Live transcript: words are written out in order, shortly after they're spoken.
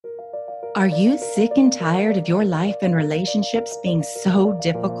Are you sick and tired of your life and relationships being so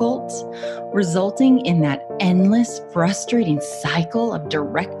difficult, resulting in that endless, frustrating cycle of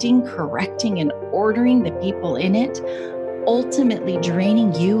directing, correcting, and ordering the people in it, ultimately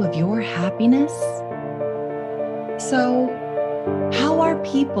draining you of your happiness? So, how are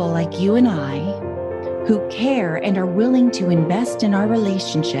people like you and I, who care and are willing to invest in our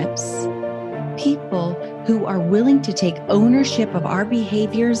relationships, people who are willing to take ownership of our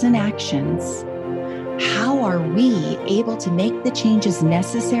behaviors and actions, how are we able to make the changes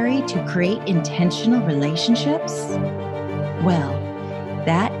necessary to create intentional relationships? Well,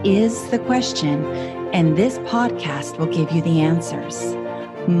 that is the question, and this podcast will give you the answers.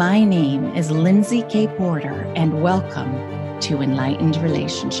 My name is Lindsay K. Porter, and welcome to Enlightened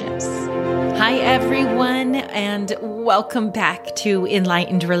Relationships. Hi, everyone, and welcome back to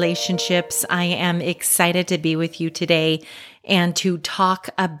Enlightened Relationships. I am excited to be with you today and to talk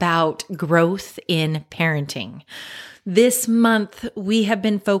about growth in parenting. This month, we have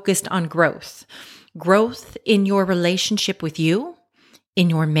been focused on growth in your relationship with you,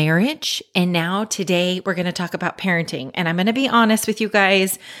 in your marriage, and now today we're going to talk about parenting. And I'm going to be honest with you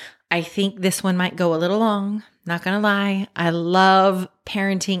guys, I think this one might go a little long, not going to lie. I love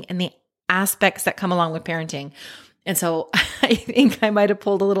parenting and the aspects that come along with parenting. And so I think I might have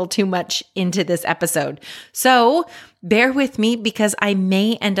pulled a little too much into this episode. So bear with me because I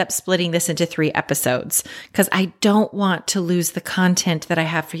may end up splitting this into 3 episodes because I don't want to lose the content that I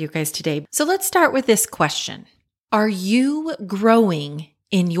have for you guys today. So let's start with this question. Are you growing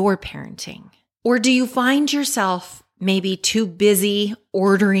in your parenting? Or do you find yourself maybe too busy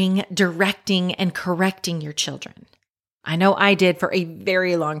ordering, directing, and correcting your children? I know I did for a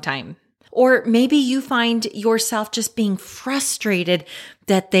very long time. Or maybe you find yourself just being frustrated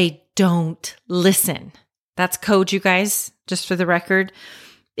that they don't listen. That's code, you guys, just for the record.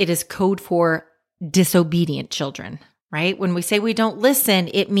 It is code for disobedient children, right? When we say we don't listen,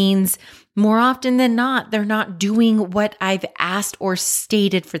 it means more often than not, they're not doing what I've asked or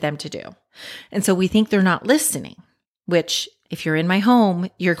stated for them to do. And so we think they're not listening, which if you're in my home,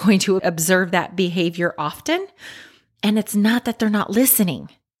 you're going to observe that behavior often. And it's not that they're not listening.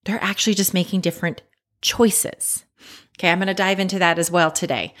 They're actually just making different choices. Okay, I'm going to dive into that as well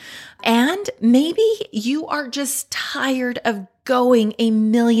today. And maybe you are just tired of going a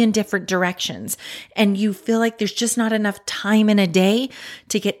million different directions and you feel like there's just not enough time in a day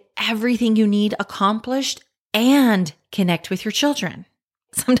to get everything you need accomplished and connect with your children.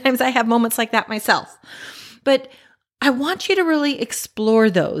 Sometimes I have moments like that myself. But I want you to really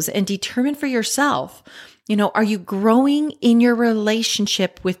explore those and determine for yourself, are you growing in your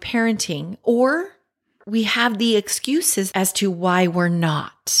relationship with parenting, or we have the excuses as to why we're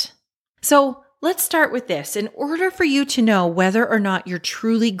not? So let's start with this. In order for you to know whether or not you're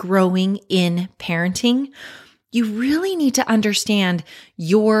truly growing in parenting, you really need to understand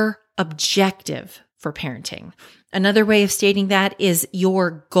your objective for parenting. Another way of stating that is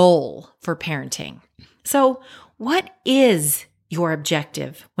your goal for parenting. So what is your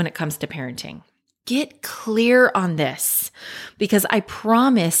objective when it comes to parenting? Get clear on this because I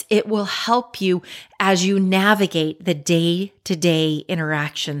promise it will help you as you navigate the day-to-day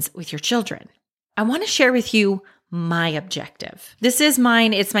interactions with your children. I want to share with you my objective. This is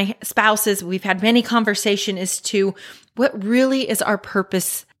mine. It's my spouse's. We've had many conversations as to what really is our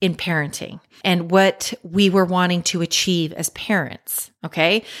purpose in parenting and what we were wanting to achieve as parents.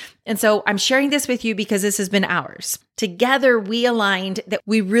 Okay. And so I'm sharing this with you because this has been ours. Together, we aligned that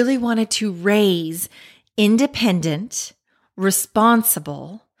we really wanted to raise independent,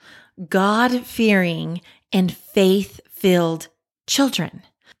 responsible, God-fearing, and faith-filled children.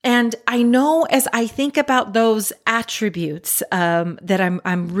 And I know as I think about those attributes that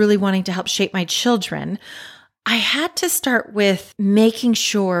I'm really wanting to help shape my children, I had to start with making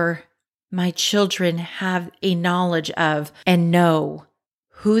sure my children have a knowledge of and know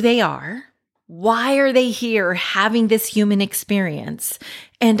who they are, why are they here having this human experience,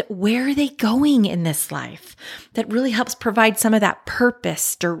 and where are they going in this life. That really helps provide some of that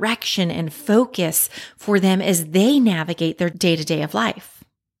purpose, direction, and focus for them as they navigate their day-to-day of life.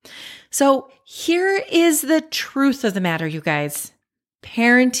 So here is the truth of the matter, you guys.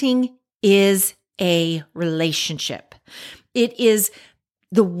 Parenting is a relationship. It is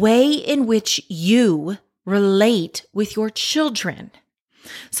the way in which you relate with your children.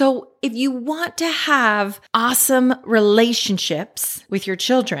 So if you want to have awesome relationships with your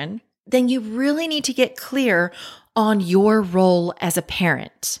children, then you really need to get clear on your role as a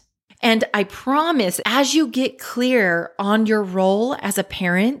parent. And I promise, as you get clear on your role as a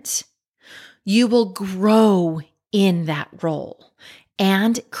parent, you will grow in that role.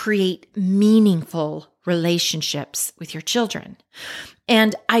 and create meaningful relationships with your children.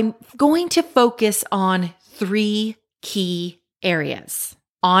 And I'm going to focus on 3 key areas: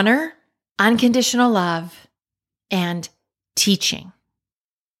 honor, unconditional love, and teaching.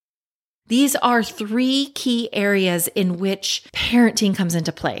 These are 3 key areas in which parenting comes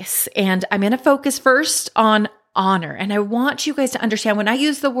into place. And I'm going to focus first on honor. And I want you guys to understand, when I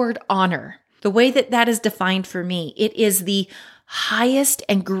use the word honor, the way that that is defined for me, it is the highest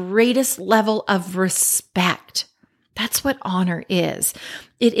and greatest level of respect. That's what honor is.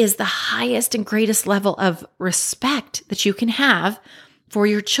 It is the highest and greatest level of respect that you can have for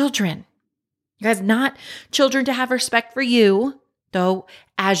your children. You guys, not children to have respect for you, though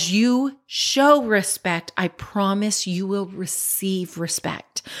as you show respect, I promise you will receive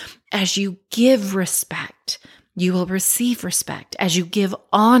respect. As you give respect, you will receive respect. As you give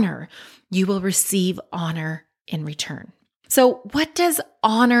honor, you will receive honor in return. So what does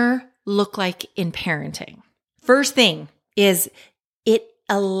honor look like in parenting? First thing is it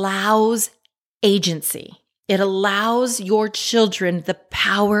allows agency. It allows your children the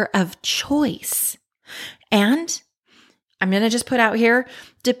power of choice. And I'm going to just put out here,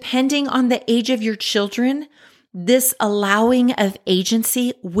 depending on the age of your children, this allowing of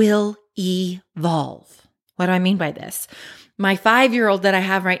agency will evolve. What do I mean by this? My 5-year-old that I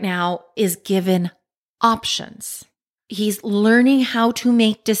have right now is given options. He's learning how to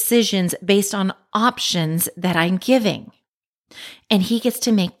make decisions based on options that I'm giving. And he gets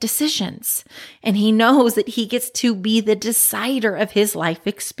to make decisions. And he knows that he gets to be the decider of his life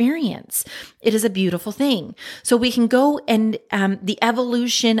experience. It is a beautiful thing. So we can go and the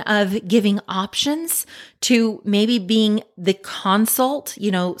evolution of giving options to maybe being the consult,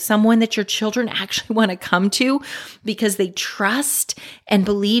 someone that your children actually want to come to because they trust and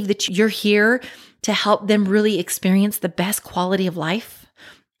believe that you're here to help them really experience the best quality of life.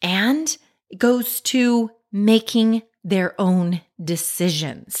 And it goes to making their own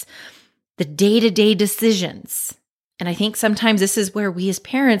decisions, the day-to-day decisions. And I think sometimes this is where we as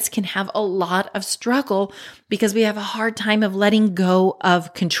parents can have a lot of struggle because we have a hard time of letting go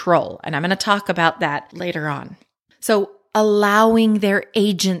of control. And I'm going to talk about that later on. So allowing their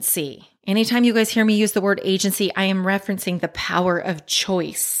agency. Anytime you guys hear me use the word agency, I am referencing the power of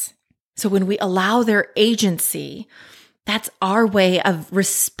choice. So when we allow their agency, that's our way of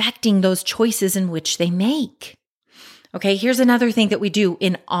respecting those choices in which they make. Okay, here's another thing that we do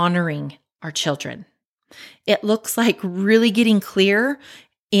in honoring our children. It looks like really getting clear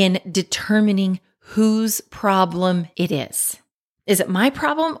in determining whose problem it is. Is it my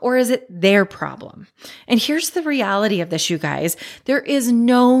problem or is it their problem? And here's the reality of this, you guys. There is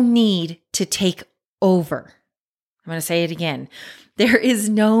no need to take over. I'm going to say it again. There is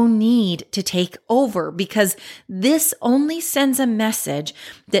no need to take over because this only sends a message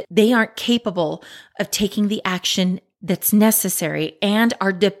that they aren't capable of taking the action that's necessary and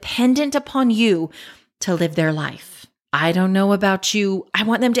are dependent upon you to live their life. I don't know about you. I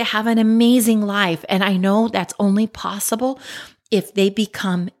want them to have an amazing life. And I know that's only possible if they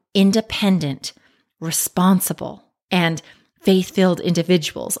become independent, responsible, and faith-filled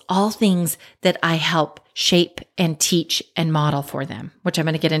individuals, all things that I help shape and teach and model for them, which I'm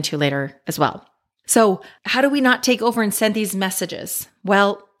going to get into later as well. So how do we not take over and send these messages?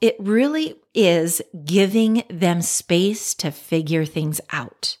 Well, it really is giving them space to figure things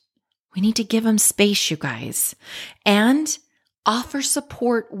out. We need to give them space, you guys, and offer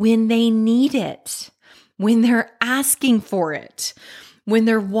support when they need it, when they're asking for it, when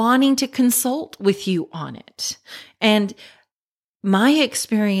they're wanting to consult with you on it. And my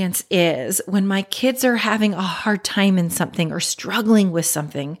experience is when my kids are having a hard time in something or struggling with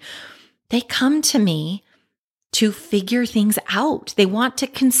something, they come to me to figure things out. They want to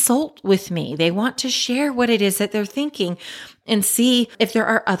consult with me. They want to share what it is that they're thinking and see if there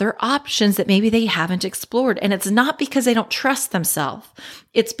are other options that maybe they haven't explored. And it's not because they don't trust themselves.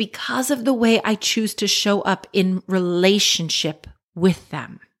 It's because of the way I choose to show up in relationship with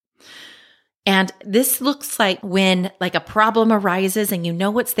them. And this looks like when a problem arises and you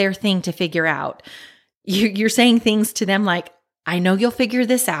know it's their thing to figure out. You're saying things to them like, I know you'll figure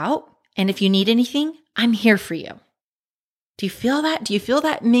this out. And if you need anything, I'm here for you. Do you feel that? Do you feel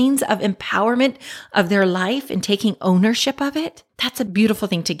that means of empowerment of their life and taking ownership of it? That's a beautiful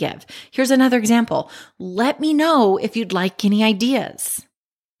thing to give. Here's another example. Let me know if you'd like any ideas.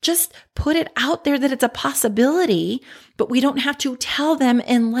 Just put it out there that it's a possibility, but we don't have to tell them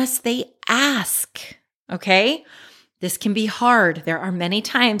unless they ask. Okay? This can be hard. There are many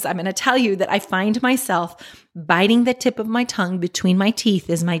times I'm going to tell you that I find myself biting the tip of my tongue between my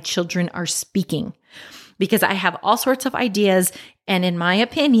teeth as my children are speaking. because I have all sorts of ideas and, in my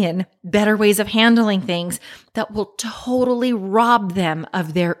opinion, better ways of handling things that will totally rob them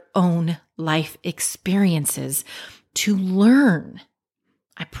of their own life experiences to learn.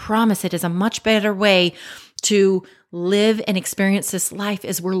 I promise it is a much better way to live and experience this life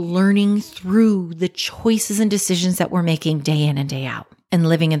as we're learning through the choices and decisions that we're making day in and day out and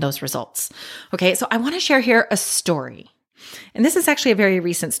living in those results. Okay, so I want to share here a story. And this is actually a very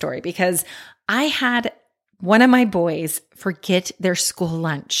recent story because I had one of my boys forget their school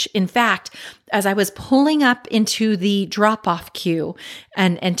lunch. In fact, as I was pulling up into the drop-off queue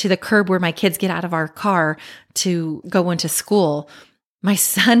and to the curb where my kids get out of our car to go into school, my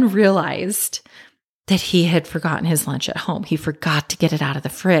son realized that he had forgotten his lunch at home. He forgot to get it out of the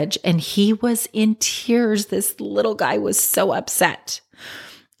fridge and he was in tears. This little guy was so upset.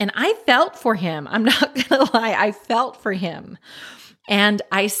 And I felt for him. I'm not going to lie. I felt for him. And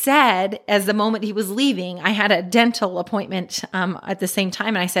I said, as the moment he was leaving, I had a dental appointment at the same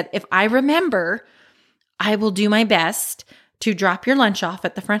time. And I said, if I remember, I will do my best to drop your lunch off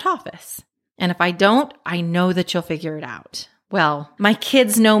at the front office. And if I don't, I know that you'll figure it out. Well, my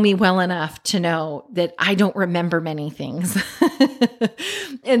kids know me well enough to know that I don't remember many things.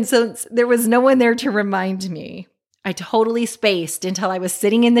 And so there was no one there to remind me. I totally spaced until I was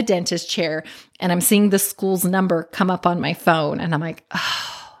sitting in the dentist chair and I'm seeing the school's number come up on my phone. And I'm like,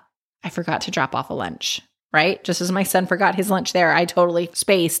 oh, I forgot to drop off a lunch, right? Just as my son forgot his lunch there, I totally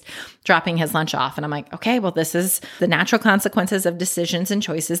spaced dropping his lunch off. And I'm like, okay, well, this is the natural consequences of decisions and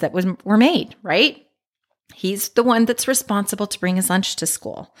choices that were made, right? He's the one that's responsible to bring his lunch to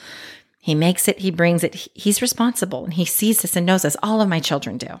school. He makes it, he brings it, he's responsible and he sees this and knows this. All of my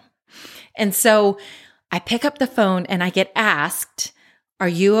children do. And so I pick up the phone and I get asked, are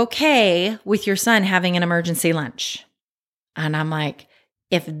you okay with your son having an emergency lunch? And I'm like,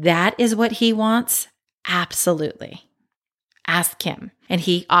 if that is what he wants, absolutely. Ask him. And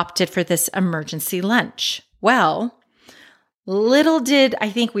he opted for this emergency lunch. Well, little did I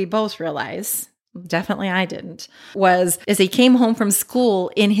think we both realize, definitely I didn't, was as he came home from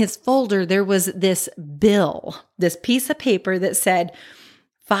school, in his folder, there was this bill, this piece of paper that said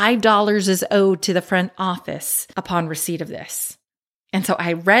 $5 is owed to the front office upon receipt of this. And so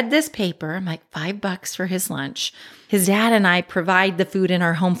I read this paper. I'm like, $5 for his lunch. His dad and I provide the food in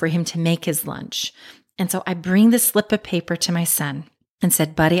our home for him to make his lunch. And so I bring this slip of paper to my son and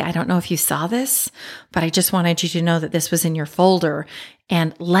said, buddy, I don't know if you saw this, but I just wanted you to know that this was in your folder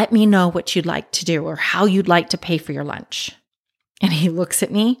and let me know what you'd like to do or how you'd like to pay for your lunch. And he looks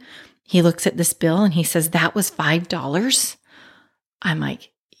at me, he looks at this bill and he says, that was $5? I'm like,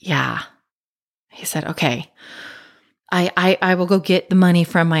 yeah. He said, okay, I will go get the money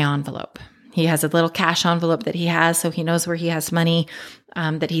from my envelope. He has a little cash envelope that he has, so he knows where he has money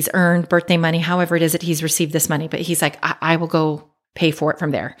that he's earned, birthday money, however it is that he's received this money. But he's like, I will go pay for it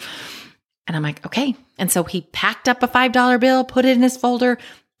from there. And I'm like, okay. And so he packed up a $5 bill, put it in his folder,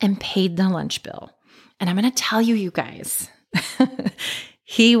 and paid the lunch bill. And I'm going to tell you, you guys,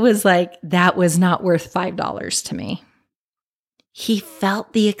 he was like, that was not worth $5 to me. He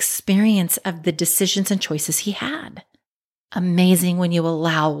felt the experience of the decisions and choices he had. Amazing when you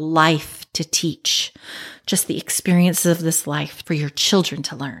allow life to teach, just the experiences of this life for your children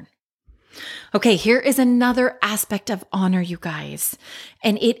to learn. Okay, here is another aspect of honor, you guys,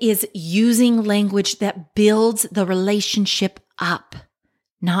 and it is using language that builds the relationship up,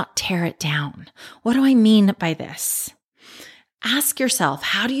 not tear it down. What do I mean by this? Ask yourself,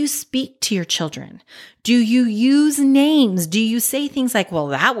 how do you speak to your children? Do you use names? Do you say things like, well,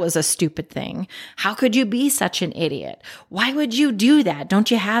 that was a stupid thing. How could you be such an idiot? Why would you do that? Don't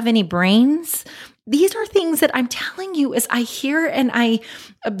you have any brains? These are things that I'm telling you as I hear and I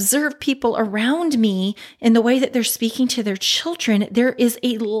observe people around me in the way that they're speaking to their children. There is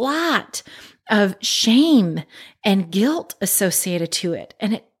a lot of shame and guilt associated to it,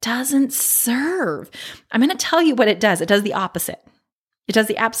 and it doesn't serve. I'm going to tell you what it does. It does the opposite. It does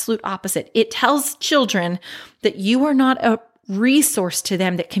the absolute opposite. It tells children that you are not a resource to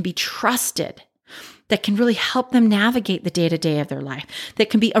them that can be trusted, that can really help them navigate the day-to-day of their life, that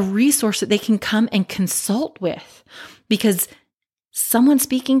can be a resource that they can come and consult with, because someone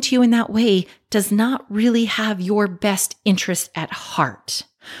speaking to you in that way does not really have your best interest at heart.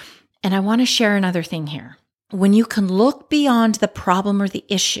 And I want to share another thing here. When you can look beyond the problem or the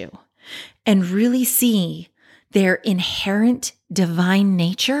issue and really see their inherent divine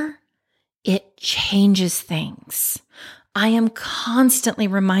nature, it changes things. I am constantly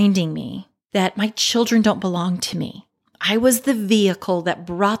reminding me that my children don't belong to me. I was the vehicle that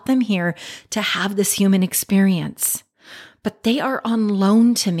brought them here to have this human experience, but they are on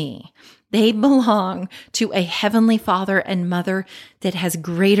loan to me. They belong to a heavenly Father and Mother that has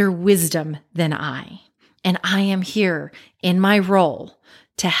greater wisdom than I. And I am here in my role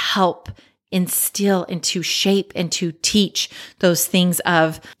to help instill and to shape and to teach those things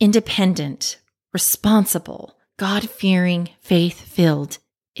of independent, responsible, God-fearing, faith-filled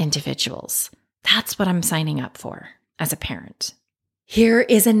individuals. That's what I'm signing up for as a parent. Here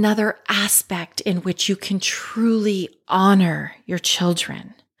is another aspect in which you can truly honor your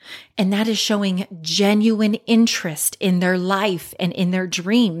children, and that is showing genuine interest in their life and in their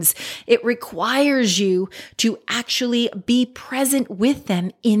dreams. It requires you to actually be present with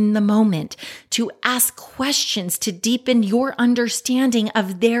them in the moment, to ask questions, to deepen your understanding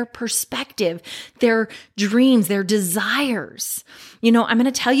of their perspective, their dreams, their desires. I'm going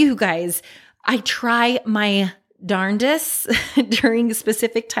to tell you guys, I try my darndest during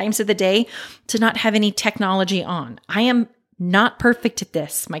specific times of the day to not have any technology on. I am not perfect at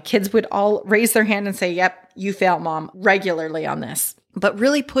this. My kids would all raise their hand and say, "Yep, you fail, Mom," regularly on this. But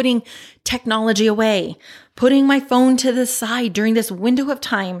really putting technology away, putting my phone to the side during this window of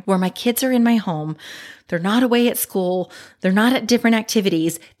time where my kids are in my home, they're not away at school, they're not at different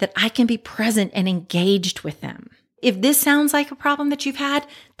activities, that I can be present and engaged with them. If this sounds like a problem that you've had,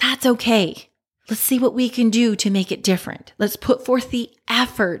 that's okay. Let's see what we can do to make it different. Let's put forth the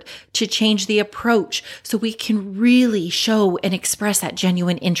effort to change the approach so we can really show and express that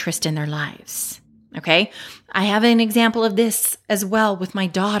genuine interest in their lives. Okay? I have an example of this as well with my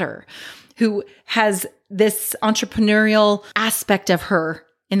daughter, who has this entrepreneurial aspect of her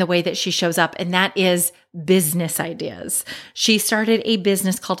in the way that she shows up, and that is business ideas. She started a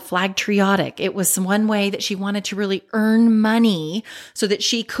business called Flagtriotic. It was one way that she wanted to really earn money so that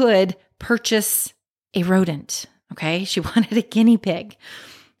she could purchase a rodent. Okay. She wanted a guinea pig,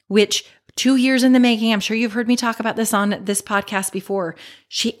 which 2 years in the making, I'm sure you've heard me talk about this on this podcast before,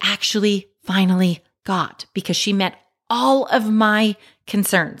 she actually finally got, because she met all of my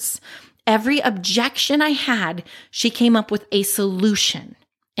concerns. Every objection I had, she came up with a solution.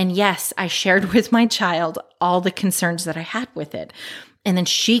 And yes, I shared with my child all the concerns that I had with it. And then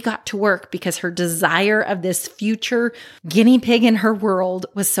she got to work because her desire of this future guinea pig in her world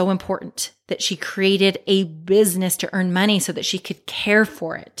was so important that she created a business to earn money so that she could care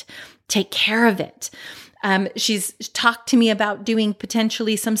for it, take care of it. She's talked to me about doing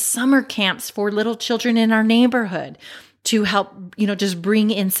potentially some summer camps for little children in our neighborhood to help, just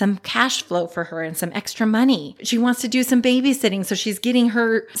bring in some cash flow for her and some extra money. She wants to do some babysitting. So she's getting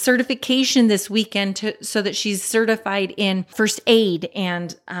her certification this weekend so that she's certified in first aid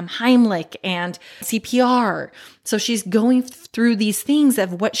and Heimlich and CPR. So she's going through these things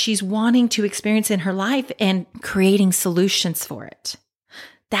of what she's wanting to experience in her life and creating solutions for it.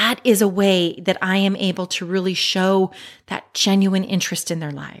 That is a way that I am able to really show that genuine interest in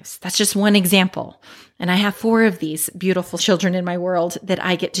their lives. That's just one example. And I have 4 of these beautiful children in my world that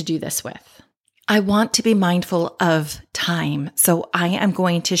I get to do this with. I want to be mindful of time, so I am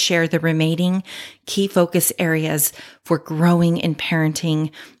going to share the remaining key focus areas for growing in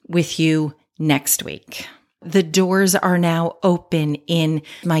parenting with you next week. The doors are now open in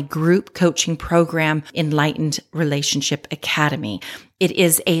my group coaching program, Enlightened Relationship Academy. It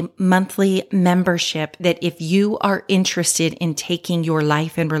is a monthly membership that if you are interested in taking your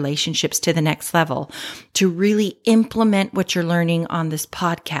life and relationships to the next level, to really implement what you're learning on this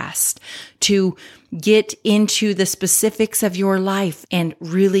podcast, to get into the specifics of your life and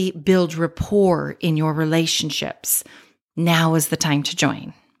really build rapport in your relationships, now is the time to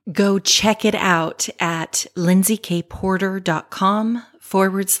join. Go check it out at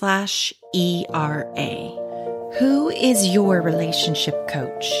lindsaykporter.com/ERA. Who is your relationship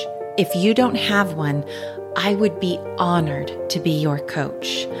coach? If you don't have one, I would be honored to be your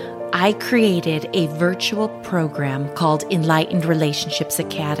coach. I created a virtual program called Enlightened Relationships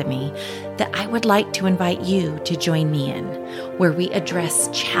Academy that I would like to invite you to join me in, where we address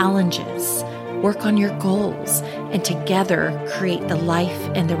challenges, work on your goals, and together create the life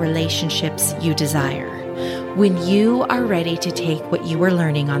and the relationships you desire. When you are ready to take what you are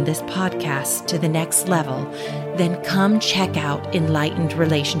learning on this podcast to the next level, then come check out Enlightened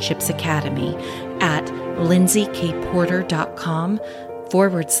Relationships Academy at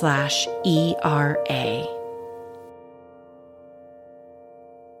lindsaykporter.com/ERA.